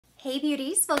Hey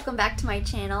beauties, welcome back to my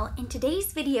channel. In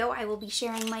today's video, I will be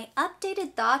sharing my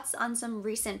updated thoughts on some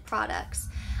recent products.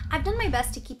 I've done my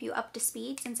best to keep you up to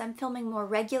speed since I'm filming more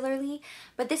regularly,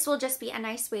 but this will just be a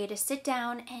nice way to sit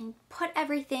down and put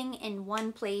everything in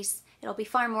one place. It'll be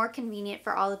far more convenient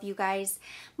for all of you guys.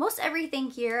 Most everything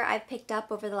here I've picked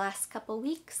up over the last couple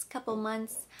weeks, couple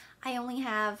months. I only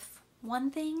have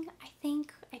one thing I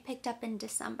think I picked up in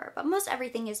December, but most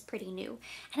everything is pretty new.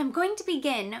 And I'm going to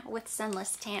begin with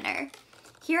Sunless Tanner.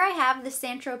 Here I have the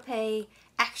Saint-Tropez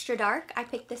Extra Dark. I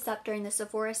picked this up during the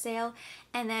Sephora sale.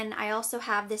 And then I also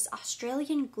have this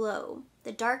Australian Glow,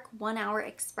 the Dark 1 Hour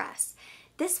Express.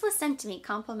 This was sent to me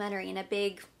complimentary in a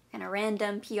big and a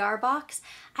random PR box.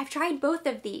 I've tried both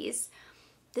of these.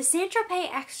 The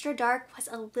Saint-Tropez Extra Dark was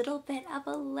a little bit of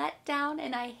a letdown,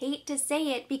 and I hate to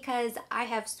say it because I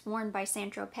have sworn by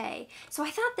Saint-Tropez. So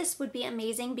I thought this would be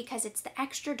amazing because it's the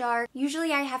extra dark.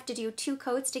 Usually I have to do 2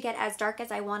 coats to get as dark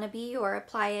as I want to be or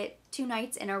apply it 2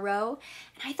 nights in a row.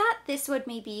 And I thought this would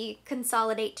maybe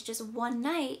consolidate to just 1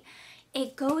 night.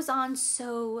 It goes on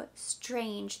so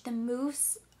strange. The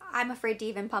mousse, I'm afraid to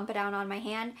even pump it out on my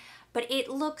hand, but it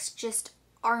looks just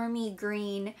army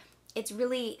green. It's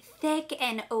really thick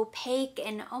and opaque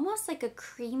and almost like a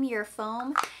creamier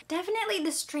foam. Definitely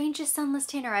the strangest sunless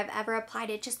tanner I've ever applied.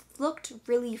 It just looked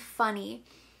really funny.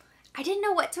 I didn't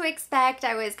know what to expect.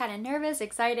 I was kind of nervous,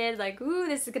 excited, like, ooh,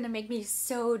 this is gonna make me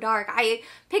so dark. I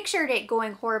pictured it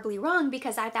going horribly wrong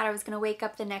because I thought I was gonna wake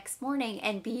up the next morning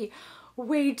and be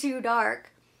way too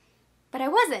dark. But I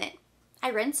wasn't. I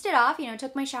rinsed it off,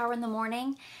 took my shower in the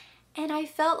morning, and I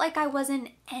felt like I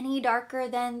wasn't any darker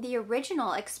than the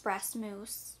original Express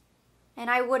mousse. And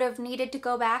I would have needed to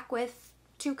go back with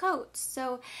 2 coats.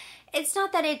 So it's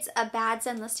not that it's a bad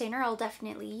sunless tanner, I'll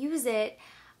definitely use it,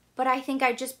 but I think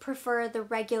I just prefer the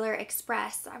regular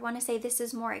Express. I want to say this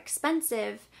is more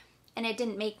expensive and it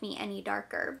didn't make me any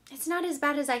darker. It's not as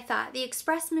bad as I thought. The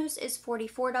Express mousse is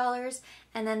 $44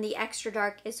 and then the Extra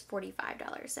Dark is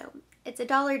 $45. So it's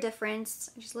 $1 difference.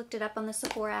 I just looked it up on the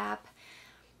Sephora app.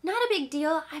 Not a big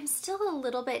deal. I'm still a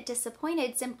little bit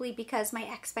disappointed simply because my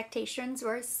expectations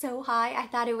were so high. I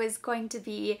thought it was going to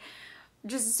be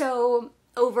just so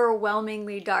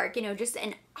overwhelmingly dark, just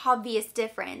an obvious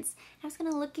difference. I was kind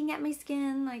of looking at my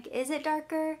skin like, is it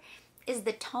darker? Is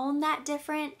the tone that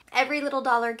different? Every little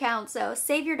dollar counts, so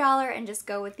save your dollar and just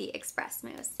go with the Express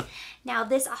mousse. Now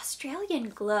this Australian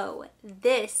Glow,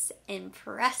 this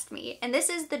impressed me. And this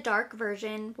is the dark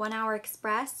version, 1 Hour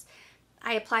Express.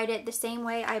 I applied it the same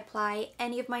way I apply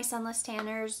any of my sunless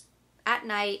tanners at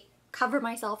night, cover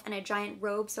myself in a giant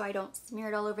robe so I don't smear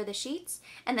it all over the sheets,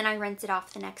 and then I rinse it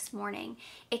off the next morning.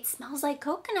 It smells like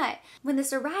coconut. When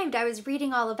this arrived, I was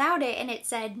reading all about it and it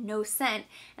said no scent,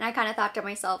 and I kind of thought to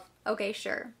myself, okay,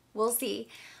 sure, we'll see.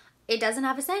 It doesn't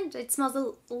have a scent. It smells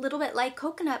a little bit like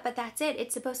coconut, but that's it.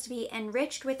 It's supposed to be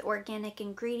enriched with organic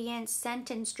ingredients,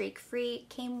 scent and streak free,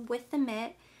 came with the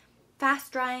mitt.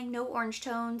 Fast drying, no orange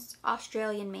tones,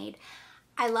 Australian made.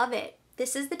 I love it.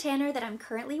 This is the tanner that I'm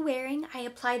currently wearing. I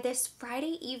applied this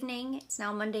Friday evening. It's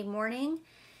now Monday morning.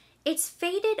 It's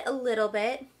faded a little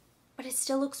bit, but it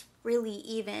still looks really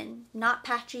even, not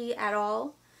patchy at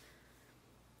all.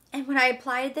 And when I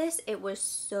applied this, it was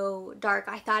so dark.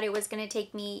 I thought it was going to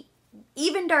take me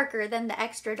even darker than the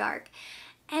Extra Dark.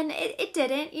 And it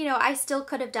didn't. I still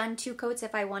could have done 2 coats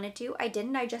if I wanted to. I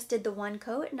didn't. I just did the 1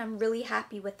 coat and I'm really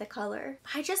happy with the color.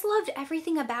 I just loved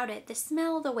everything about it. The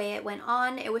smell, the way it went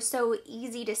on. It was so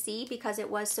easy to see because it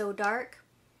was so dark.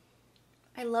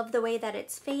 I love the way that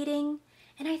it's fading.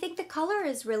 And I think the color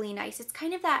is really nice. It's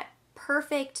kind of that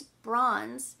perfect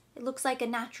bronze. It looks like a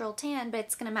natural tan, but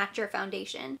it's going to match your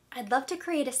foundation. I'd love to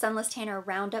create a sunless tanner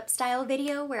roundup style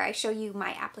video where I show you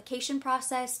my application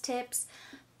process, tips,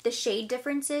 the shade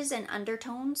differences and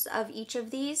undertones of each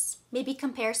of these. Maybe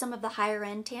compare some of the higher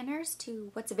end tanners to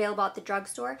what's available at the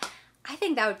drugstore. I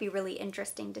think that would be really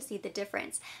interesting to see the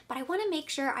difference. But I want to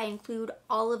make sure I include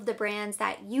all of the brands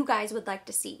that you guys would like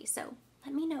to see. So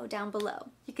let me know down below.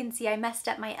 You can see I messed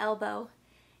up my elbow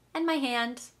and my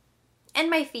hand and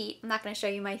my feet. I'm not going to show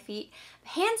you my feet.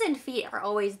 Hands and feet are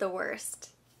always the worst.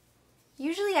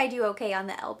 Usually I do okay on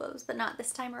the elbows, but not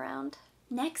this time around.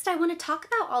 Next, I want to talk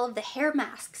about all of the hair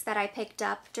masks that I picked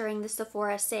up during the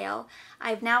Sephora sale.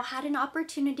 I've now had an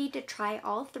opportunity to try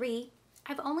all 3.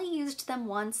 I've only used them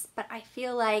once, but I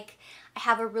feel like I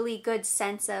have a really good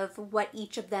sense of what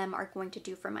each of them are going to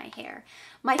do for my hair.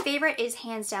 My favorite is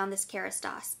hands down this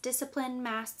Kerastase Discipline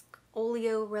Mask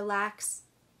Oleo Relax.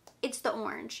 It's the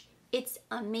orange. It's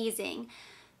amazing.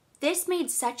 This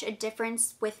made such a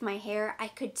difference with my hair. I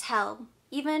could tell.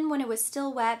 Even when it was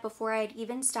still wet, before I'd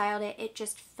even styled it, it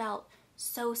just felt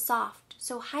so soft,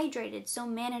 so hydrated, so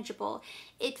manageable.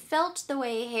 It felt the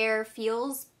way hair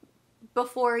feels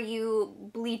before you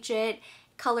bleach it,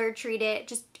 color treat it,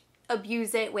 just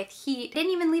abuse it with heat. I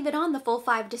didn't even leave it on the full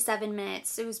 5 to 7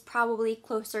 minutes. It was probably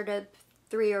closer to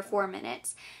 3 or 4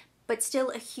 minutes, but still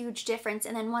a huge difference.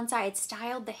 And then once I had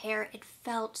styled the hair, it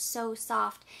felt so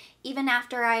soft. Even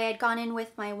after I had gone in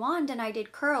with my wand and I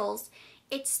did curls,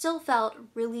 it still felt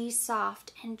really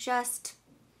soft and just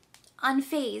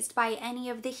unfazed by any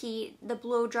of the heat, the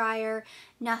blow dryer,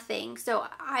 nothing. So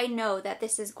I know that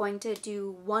this is going to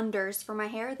do wonders for my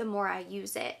hair the more I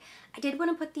use it. I did want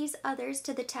to put these others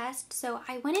to the test, so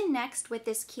I went in next with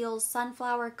this Kiehl's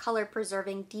Sunflower Color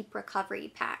Preserving Deep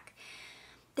Recovery Pack.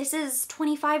 This is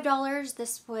 $25,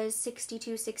 this was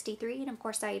 $62.63, and of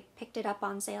course I picked it up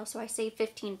on sale, so I saved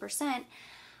 15%.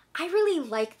 I really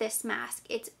like this mask.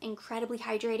 It's incredibly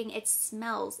hydrating. It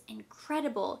smells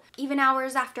incredible. Even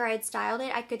hours after I had styled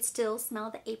it, I could still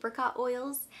smell the apricot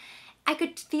oils. I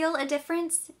could feel a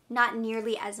difference, not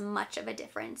nearly as much of a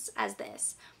difference as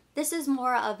this. This is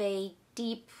more of a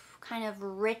deep, kind of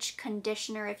rich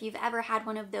conditioner. If you've ever had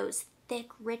one of those thick,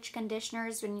 rich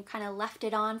conditioners when you kind of left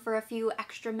it on for a few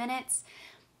extra minutes,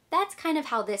 that's kind of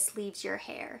how this leaves your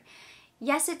hair.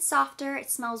 Yes, it's softer. It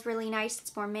smells really nice.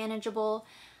 It's more manageable.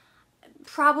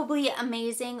 Probably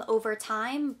amazing over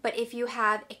time, but if you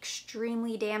have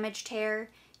extremely damaged hair,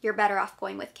 you're better off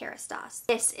going with Kerastase.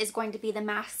 This is going to be the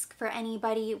mask for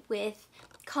anybody with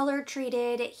color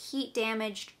treated, heat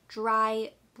damaged,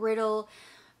 dry, brittle,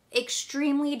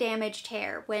 extremely damaged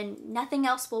hair. When nothing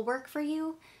else will work for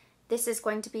you, this is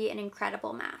going to be an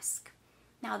incredible mask.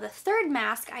 Now the third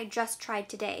mask I just tried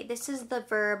today. This is the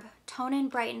Verb Tone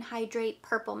and Brighten Hydrate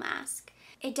Purple Mask.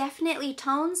 It definitely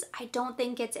tones. I don't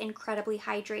think it's incredibly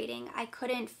hydrating. I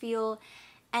couldn't feel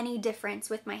any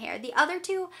difference with my hair. The other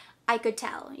two, I could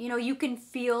tell. You know, you can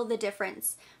feel the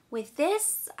difference. With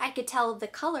this, I could tell the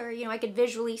color. You know, I could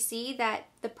visually see that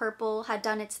the purple had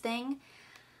done its thing.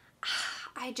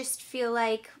 I just feel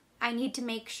like I need to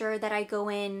make sure that I go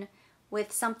in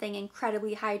with something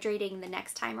incredibly hydrating the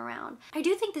next time around. I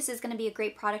do think this is going to be a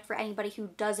great product for anybody who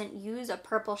doesn't use a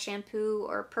purple shampoo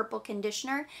or purple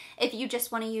conditioner. If you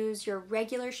just want to use your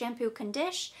regular shampoo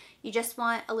condition, you just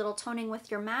want a little toning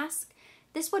with your mask,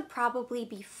 this would probably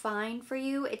be fine for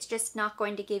you. It's just not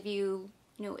going to give you,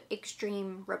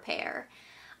 extreme repair.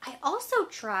 I also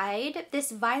tried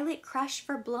this Violet Crush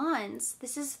for Blondes.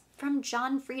 This is from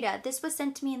John Frieda. This was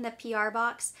sent to me in the PR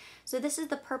box. So this is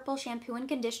the purple shampoo and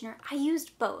conditioner. I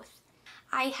used both.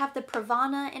 I have the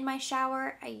Pravana in my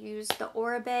shower. I used the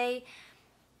Oribe.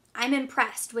 I'm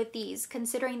impressed with these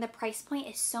considering the price point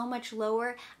is so much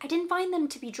lower. I didn't find them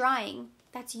to be drying.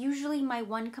 That's usually my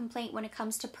one complaint when it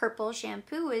comes to purple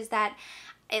shampoo, is that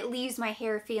it leaves my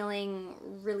hair feeling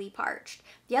really parched.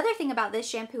 The other thing about this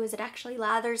shampoo is it actually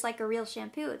lathers like a real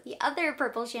shampoo. The other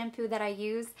purple shampoo that I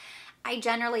use, I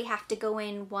generally have to go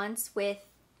in once with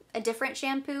a different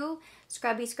shampoo,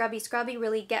 scrubby, scrubby, scrubby,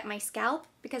 really get my scalp,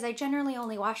 because I generally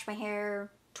only wash my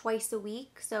hair twice a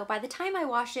week. So by the time I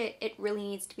wash it, it really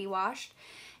needs to be washed.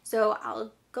 So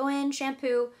I'll go in,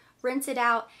 shampoo, rinse it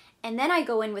out, and then I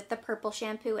go in with the purple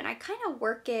shampoo and I kind of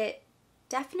work it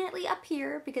definitely up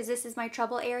here because this is my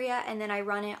trouble area, and then I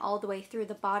run it all the way through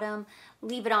the bottom,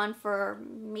 leave it on for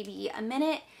maybe a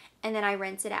minute, and then I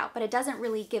rinse it out. But it doesn't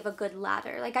really give a good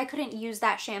lather. Like, I couldn't use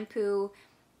that shampoo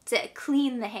to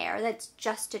clean the hair. That's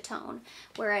just to tone.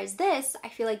 Whereas this, I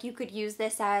feel like you could use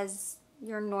this as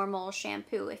your normal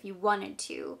shampoo if you wanted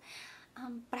to.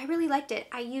 But I really liked it.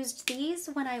 I used these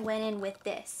when I went in with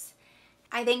this.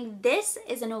 I think this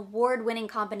is an award-winning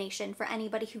combination for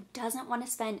anybody who doesn't want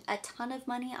to spend a ton of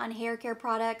money on hair care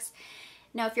products.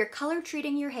 Now, if you're color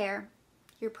treating your hair,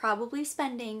 you're probably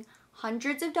spending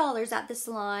hundreds of dollars at the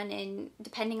salon, and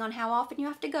depending on how often you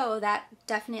have to go, that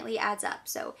definitely adds up.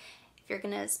 So if you're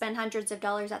going to spend hundreds of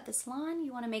dollars at the salon,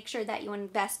 you want to make sure that you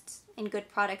invest in good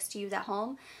products to use at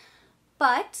home.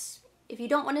 But if you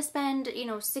don't want to spend,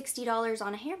 $60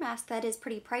 on a hair mask, that is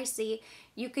pretty pricey,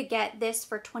 you could get this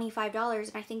for $25,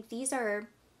 and I think these are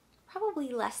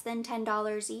probably less than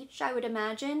 $10 each, I would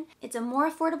imagine. It's a more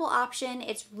affordable option.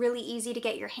 It's really easy to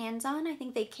get your hands on. I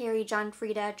think they carry John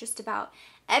Frieda just about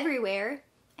everywhere.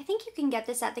 I think you can get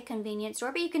this at the convenience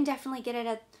store, but you can definitely get it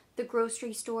at the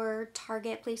grocery store,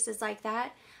 Target, places like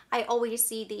that. I always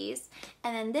see these.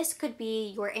 And then this could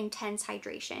be your intense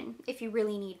hydration if you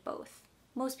really need both.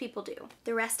 Most people do.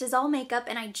 The rest is all makeup,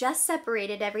 and I just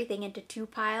separated everything into two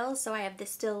piles, so I have the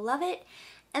Still Love It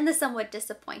and the Somewhat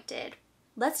Disappointed.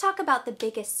 Let's talk about the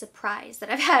biggest surprise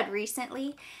that I've had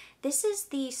recently. This is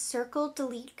the Circle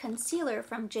Delete Concealer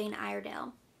from Jane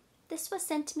Iredale. This was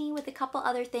sent to me with a couple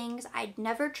other things. I'd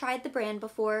never tried the brand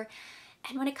before.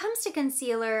 And when it comes to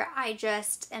concealer, I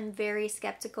just am very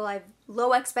skeptical. I have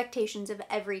low expectations of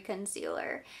every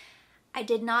concealer. I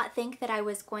did not think that I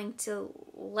was going to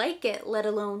like it, let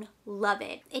alone love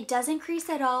it. It doesn't crease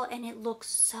at all and it looks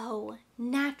so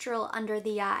natural under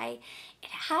the eye. It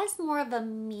has more of a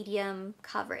medium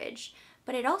coverage,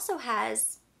 but it also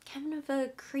has kind of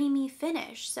a creamy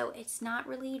finish. So it's not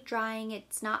really drying,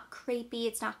 it's not crepey,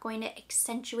 it's not going to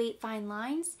accentuate fine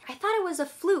lines. I thought it was a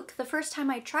fluke the first time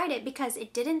I tried it because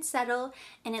it didn't settle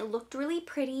and it looked really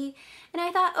pretty. And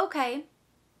I thought, okay,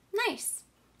 nice.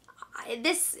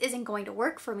 This isn't going to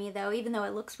work for me though, even though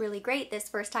it looks really great this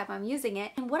first time I'm using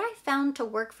it. And what I found to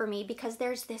work for me, because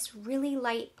there's this really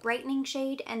light brightening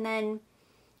shade and then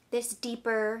this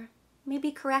deeper,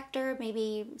 maybe corrector,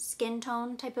 maybe skin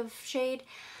tone type of shade,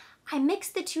 I mix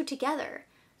the two together.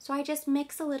 So I just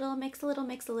mix a little, mix a little,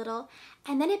 mix a little,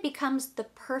 and then it becomes the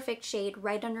perfect shade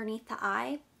right underneath the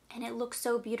eye. And it looks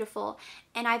so beautiful.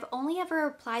 And I've only ever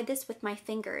applied this with my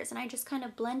fingers and I just kind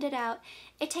of blend it out.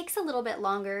 It takes a little bit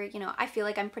longer, you know, I feel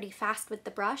like I'm pretty fast with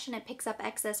the brush and it picks up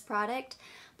excess product,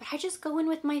 but I just go in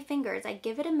with my fingers. I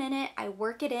give it a minute, I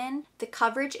work it in. The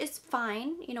coverage is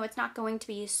fine, you know, it's not going to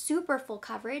be super full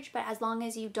coverage, but as long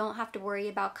as you don't have to worry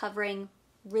about covering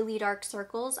really dark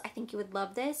circles, I think you would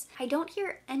love this. I don't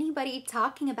hear anybody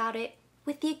talking about it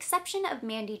with the exception of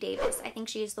Mandy Davis. I think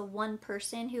she is the one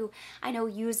person who I know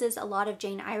uses a lot of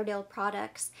Jane Iredale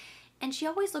products, and she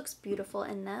always looks beautiful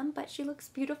in them, but she looks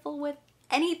beautiful with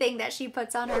anything that she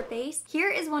puts on her face. Here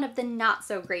is one of the not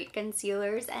so great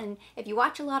concealers, and if you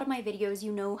watch a lot of my videos,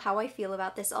 you know how I feel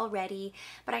about this already,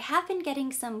 but I have been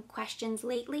getting some questions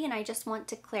lately and I just want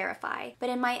to clarify. But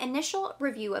in my initial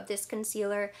review of this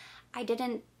concealer, I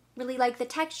didn't really like the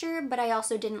texture, but I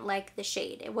also didn't like the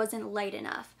shade. It wasn't light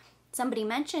enough. Somebody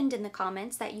mentioned in the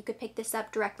comments that you could pick this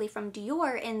up directly from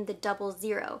Dior in the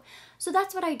 00. So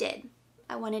that's what I did.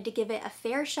 I wanted to give it a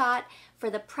fair shot. For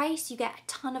the price, you get a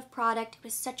ton of product. It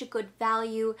was such a good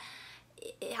value.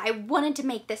 I wanted to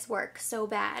make this work so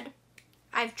bad.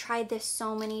 I've tried this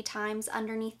so many times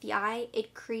underneath the eye.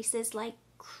 It creases like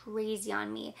crazy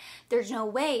on me. There's no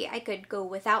way I could go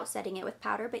without setting it with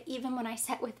powder, but even when I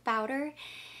set with powder,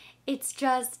 it's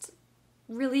just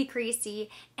really creasy,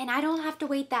 and I don't have to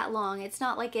wait that long. It's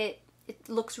not like it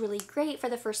looks really great for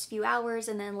the first few hours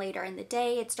and then later in the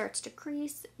day it starts to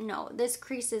crease. No, this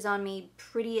creases on me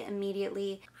pretty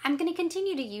immediately. I'm going to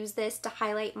continue to use this to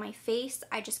highlight my face.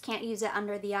 I just can't use it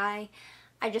under the eye.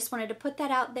 I just wanted to put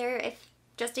that out there, if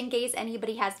just in case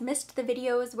anybody has missed the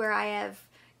videos where I have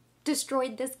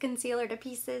destroyed this concealer to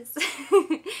pieces.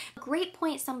 Great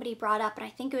point somebody brought up, and I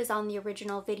think it was on the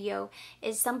original video,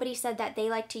 is somebody said that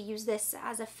they like to use this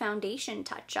as a foundation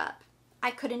touch-up. I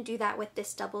couldn't do that with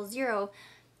this 00.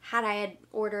 Had I had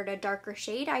ordered a darker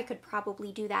shade, I could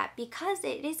probably do that because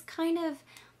it is kind of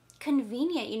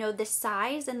convenient, you know, the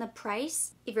size and the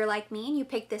price. If you're like me and you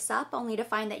pick this up only to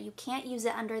find that you can't use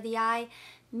it under the eye,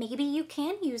 maybe you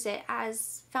can use it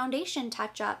as foundation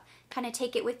touch-up. Kind of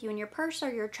take it with you in your purse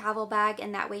or your travel bag,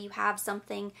 and that way you have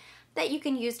something that you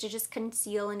can use to just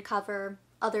conceal and cover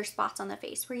other spots on the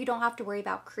face where you don't have to worry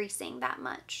about creasing that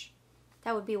much.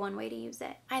 That would be one way to use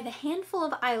it. I have a handful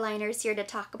of eyeliners here to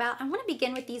talk about. I want to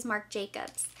begin with these Marc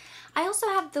Jacobs. I also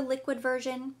have the liquid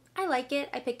version. I like it.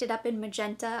 I picked it up in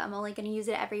magenta. I'm only going to use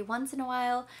it every once in a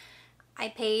while. I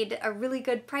paid a really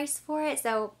good price for it,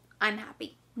 so I'm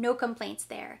happy. No complaints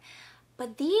there.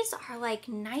 But these are like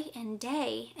night and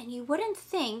day, and you wouldn't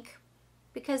think,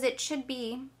 because it should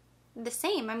be the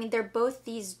same. I mean, they're both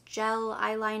these gel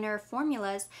eyeliner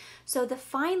formulas. So the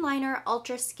Fine Liner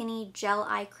Ultra Skinny Gel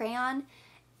Eye Crayon,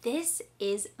 this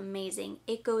is amazing.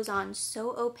 It goes on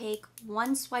so opaque,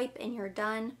 one swipe and you're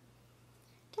done.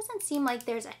 Doesn't seem like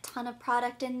there's a ton of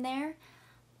product in there,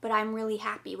 but I'm really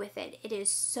happy with it. It is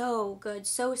so good,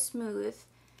 so smooth.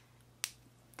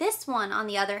 This one, on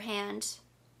the other hand,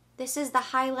 this is the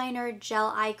Highliner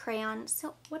Gel Eye Crayon.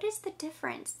 So what is the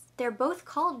difference? They're both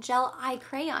called Gel Eye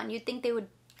Crayon. You'd think they would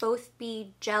both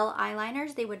be gel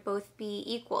eyeliners. They would both be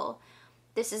equal.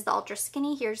 This is the Ultra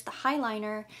Skinny. Here's the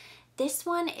Highliner. This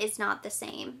one is not the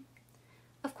same.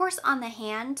 Of course, on the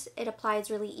hand, it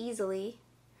applies really easily.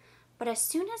 But as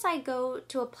soon as I go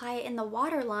to apply it in the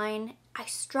waterline, I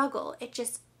struggle. It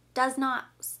just does not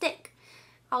stick.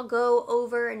 I'll go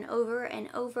over and over and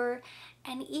over.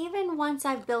 And even once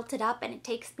I've built it up and it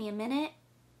takes me a minute,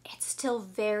 it's still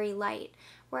very light.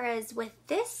 Whereas with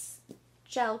this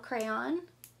gel crayon,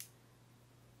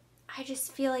 I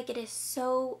just feel like it is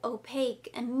so opaque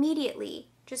immediately.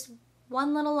 Just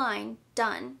one little line,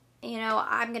 done. you know,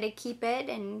 I'm gonna keep it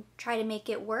and try to make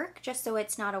it work just so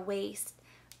it's not a waste.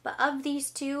 But of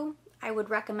these two, I would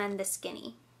recommend the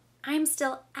Skinny. I'm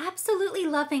still absolutely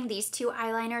loving these two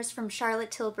eyeliners from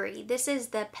Charlotte Tilbury. This is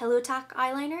the Pillow Talk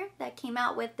eyeliner that came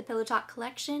out with the Pillow Talk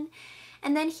collection.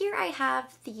 And then here I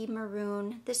have the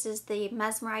maroon. This is the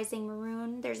mesmerizing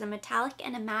maroon. There's a metallic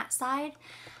and a matte side.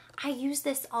 I use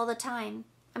this all the time.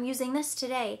 I'm using this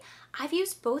today. I've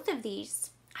used both of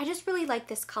these. I just really like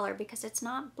this color because it's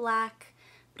not black,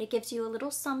 but it gives you a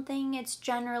little something. It's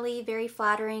generally very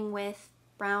flattering with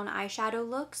brown eyeshadow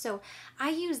look, so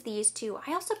I use these two.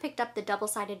 I also picked up the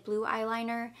double-sided blue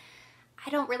eyeliner.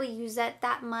 I don't really use it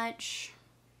that much,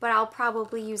 but I'll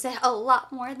probably use it a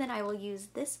lot more than I will use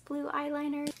this blue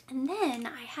eyeliner. And then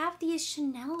I have these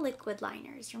Chanel liquid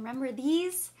liners. Remember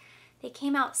these? They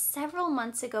came out several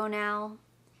months ago now.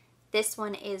 This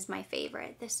one is my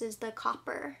favorite. This is the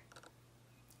copper.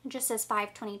 It just says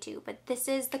 522, but this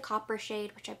is the copper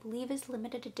shade, which I believe is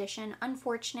limited edition,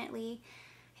 unfortunately.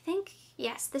 I think,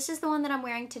 yes, this is the one that I'm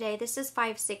wearing today. This is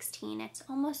 516. It's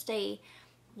almost a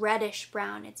reddish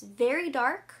brown. It's very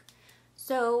dark,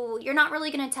 so you're not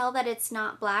really going to tell that it's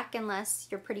not black unless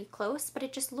you're pretty close, but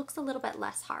it just looks a little bit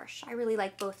less harsh. I really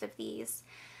like both of these.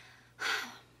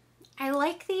 I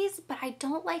like these, but I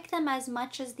don't like them as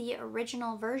much as the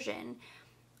original version.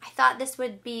 I thought this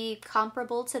would be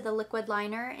comparable to the liquid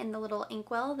liner in the little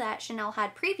inkwell that Chanel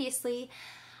had previously.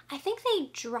 I think they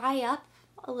dry up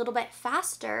a little bit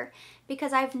faster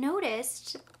because I've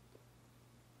noticed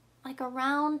like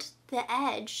around the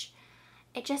edge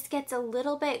it just gets a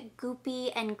little bit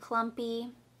goopy and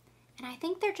clumpy, and I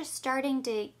think they're just starting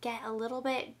to get a little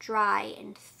bit dry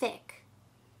and thick.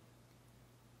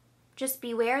 Just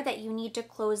beware that you need to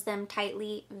close them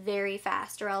tightly very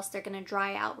fast or else they're going to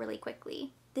dry out really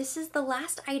quickly. This is the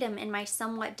last item in my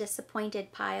somewhat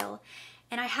disappointed pile,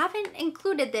 and I haven't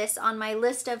included this on my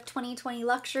list of 2020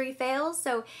 luxury fails,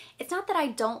 so it's not that I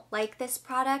don't like this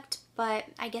product, but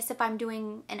I guess if I'm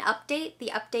doing an update,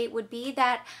 the update would be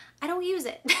that I don't use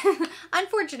it.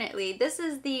 Unfortunately, this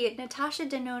is the Natasha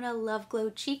Denona Love Glow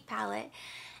Cheek Palette,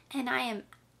 and I am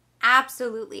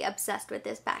absolutely obsessed with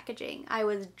this packaging. I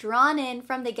was drawn in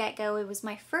from the get-go. It was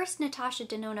my first Natasha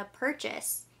Denona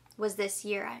purchase was this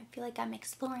year. I feel like I'm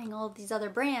exploring all of these other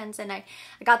brands, and I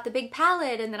got the big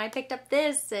palette, and then I picked up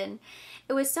this, and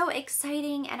it was so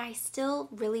exciting, and I still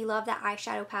really love that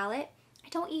eyeshadow palette. I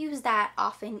don't use that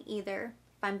often either,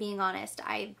 if I'm being honest.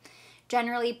 I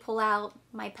generally pull out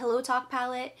my Pillow Talk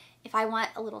palette. If I want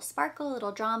a little sparkle, a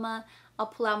little drama, I'll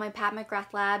pull out my Pat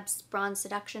McGrath Labs Bronze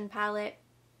Seduction palette.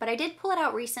 But I did pull it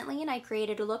out recently, and I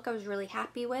created a look I was really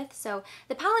happy with, so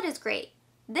the palette is great.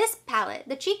 This palette,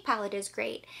 the cheek palette, is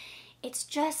great. It's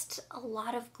just a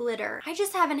lot of glitter. I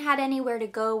just haven't had anywhere to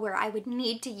go where I would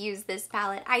need to use this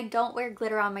palette. I don't wear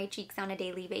glitter on my cheeks on a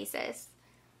daily basis.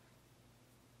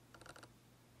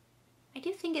 I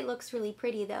do think it looks really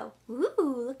pretty though. Ooh,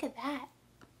 look at that.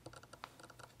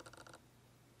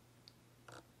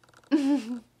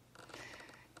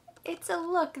 It's a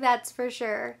look, that's for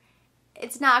sure.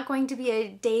 It's not going to be a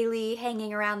daily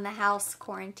hanging around the house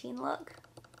quarantine look.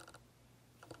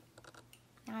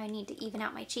 Now I need to even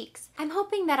out my cheeks. I'm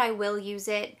hoping that I will use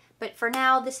it, but for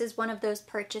now this is one of those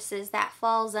purchases that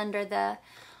falls under the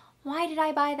why did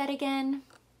I buy that again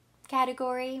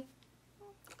category.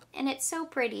 And it's so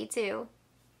pretty too.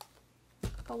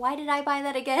 But why did I buy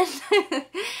that again?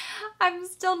 I'm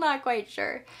still not quite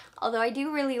sure. Although I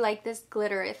do really like this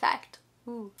glitter effect.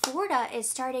 Ooh. Florida is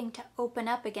starting to open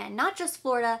up again. Not just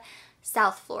Florida,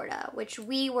 South Florida, which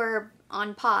we were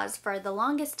on pause for the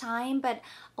longest time, but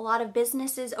a lot of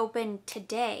businesses opened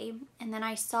today. And then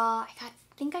I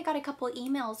think I got a couple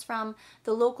emails from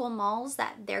the local malls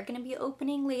that they're going to be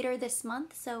opening later this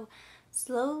month. So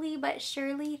slowly but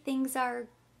surely things are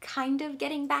kind of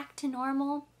getting back to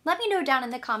normal. Let me know down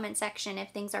in the comment section if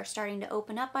things are starting to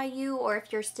open up by you or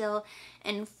if you're still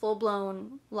in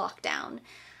full-blown lockdown.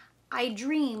 I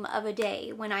dream of a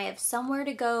day when I have somewhere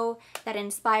to go that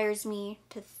inspires me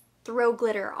to throw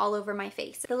glitter all over my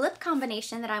face. The lip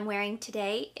combination that I'm wearing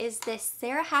today is this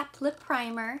Sarah Happ lip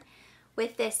primer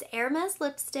with this Hermes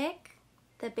lipstick,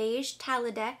 the beige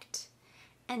Taledect,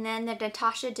 and then the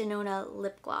Natasha Denona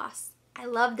lip gloss. I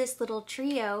love this little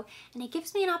trio, and it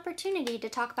gives me an opportunity to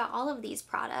talk about all of these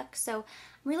products, so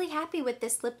I'm really happy with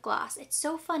this lip gloss. It's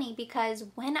so funny because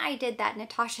when I did that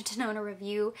Natasha Denona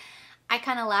review, I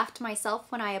kind of laughed to myself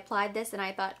when I applied this, and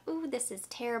I thought, ooh, this is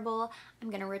terrible. I'm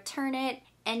going to return it.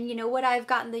 And you know what I've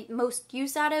gotten the most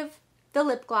use out of? the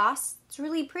lip gloss. It's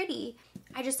really pretty.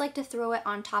 I just like to throw it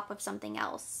on top of something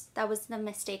else. That was the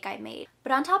mistake I made.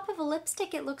 But on top of a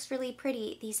lipstick, it looks really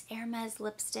pretty. These Hermes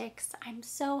lipsticks, I'm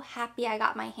so happy I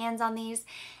got my hands on these.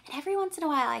 And every once in a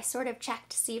while, I sort of check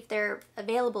to see if they're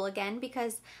available again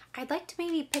because I'd like to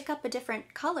maybe pick up a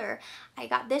different color. I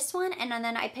got this one and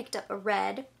then I picked up a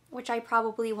red, which I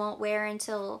probably won't wear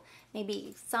until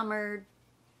maybe summer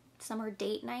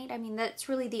date night. I mean, that's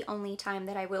really the only time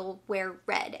that I will wear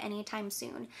red anytime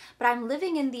soon. But I'm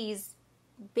living in these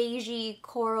beigey,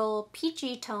 coral,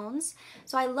 peachy tones.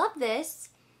 So I love this,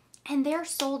 and they're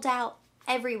sold out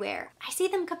everywhere. I see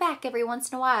them come back every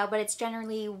once in a while, but it's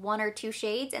generally 1 or 2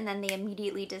 shades and then they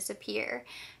immediately disappear.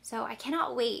 So I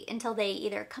cannot wait until they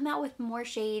either come out with more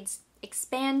shades,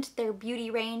 expand their beauty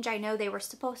range. I know they were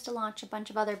supposed to launch a bunch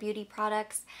of other beauty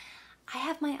products. I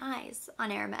have my eyes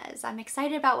on Hermes. I'm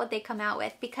excited about what they come out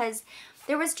with because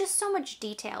there was just so much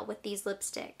detail with these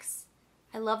lipsticks.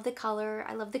 I love the color,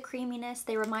 I love the creaminess.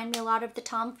 They remind me a lot of the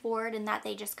Tom Ford in that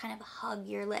they just kind of hug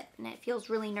your lip and it feels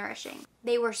really nourishing.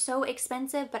 They were so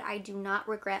expensive, but I do not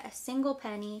regret a single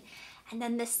penny. And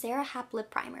then this Sarah Hap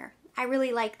lip primer. I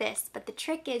really like this, but the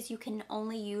trick is you can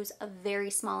only use a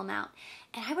very small amount.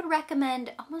 And I would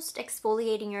recommend almost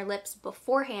exfoliating your lips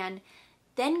beforehand,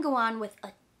 then go on with a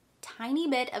tiny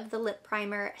bit of the lip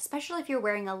primer, especially if you're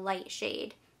wearing a light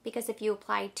shade. Because if you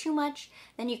apply too much,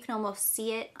 then you can almost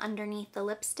see it underneath the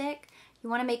lipstick. You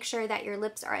want to make sure that your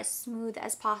lips are as smooth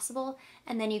as possible,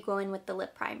 and then you go in with the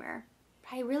lip primer.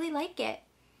 But I really like it.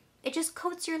 It just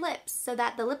coats your lips so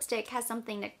that the lipstick has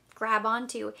something to grab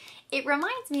onto. It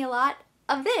reminds me a lot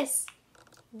of this.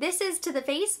 This is to the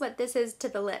face what this is to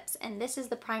the lips, and this is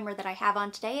the primer that I have on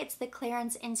today. It's the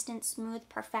Clarins Instant Smooth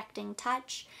Perfecting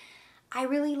Touch. I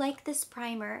really like this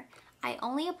primer. I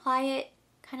only apply it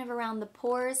kind of around the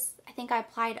pores. I think I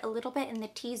applied a little bit in the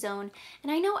T-zone, and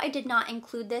I know I did not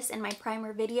include this in my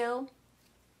primer video.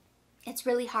 It's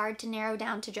really hard to narrow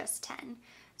down to just 10.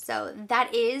 So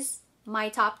that is my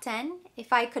top 10.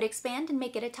 If I could expand and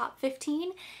make it a top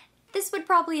 15, this would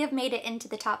probably have made it into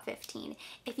the top 15.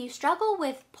 If you struggle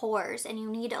with pores and you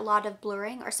need a lot of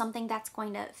blurring or something that's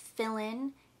going to fill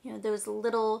in, you know, those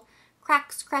little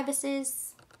cracks,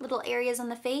 crevices, little areas on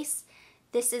the face,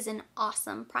 this is an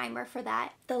awesome primer for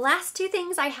that. The last 2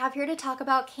 things I have here to talk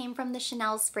about came from the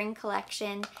Chanel Spring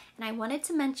Collection, and I wanted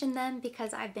to mention them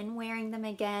because I've been wearing them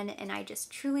again and I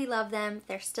just truly love them.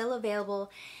 They're still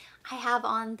available. I have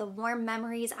on the Warm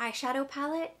Memories eyeshadow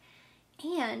palette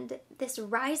and this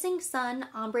Rising Sun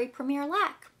Ombre Premier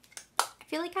Lac. I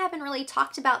feel like I haven't really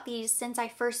talked about these since I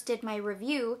first did my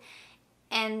review,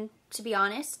 and to be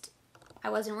honest, I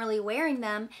wasn't really wearing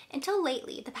them until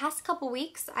lately. The past couple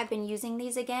weeks, I've been using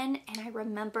these again, and I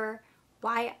remember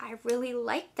why I really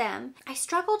liked them. I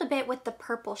struggled a bit with the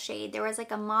purple shade. There was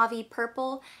like a mauve-y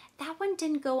purple. That one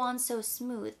didn't go on so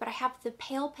smooth, but I have the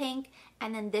pale pink,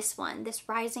 and then this one, this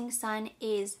Rising Sun,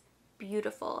 is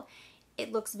beautiful.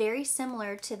 It looks very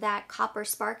similar to that Copper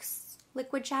Sparks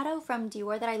liquid shadow from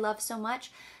Dior that I love so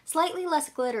much. Slightly less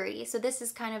glittery, so this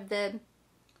is kind of the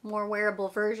more wearable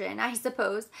version, I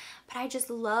suppose, but I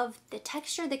just love the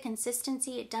texture, the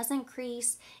consistency. It doesn't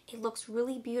crease. It looks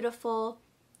really beautiful.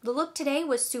 The look today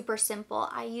was super simple.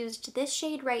 I used this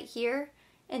shade right here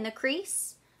in the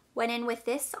crease, went in with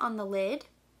this on the lid,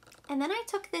 and then I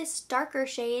took this darker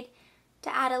shade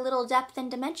to add a little depth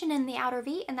and dimension in the outer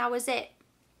V, and that was it.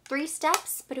 3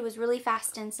 steps, but it was really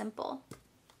fast and simple.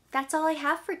 That's all I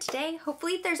have for today.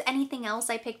 Hopefully if there's anything else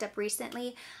I picked up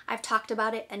recently, I've talked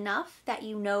about it enough that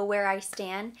you know where I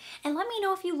stand. And let me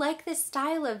know if you like this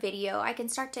style of video. I can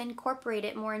start to incorporate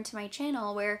it more into my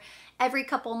channel where every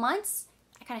couple months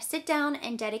I kind of sit down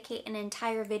and dedicate an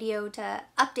entire video to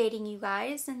updating you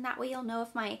guys, and that way you'll know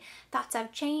if my thoughts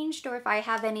have changed or if I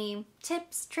have any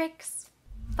tips, tricks,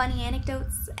 funny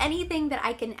anecdotes, anything that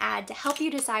I can add to help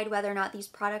you decide whether or not these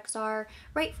products are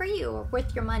right for you or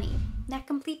worth your money. That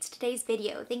completes today's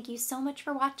video. Thank you so much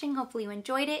for watching. Hopefully you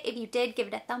enjoyed it. If you did, give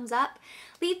it a thumbs up.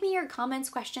 Leave me your comments,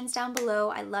 questions down below.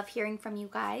 I love hearing from you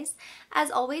guys.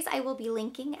 As always, I will be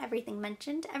linking everything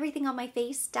mentioned, everything on my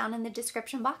face down in the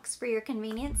description box for your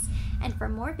convenience. And for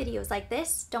more videos like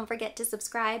this, don't forget to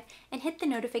subscribe and hit the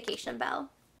notification bell.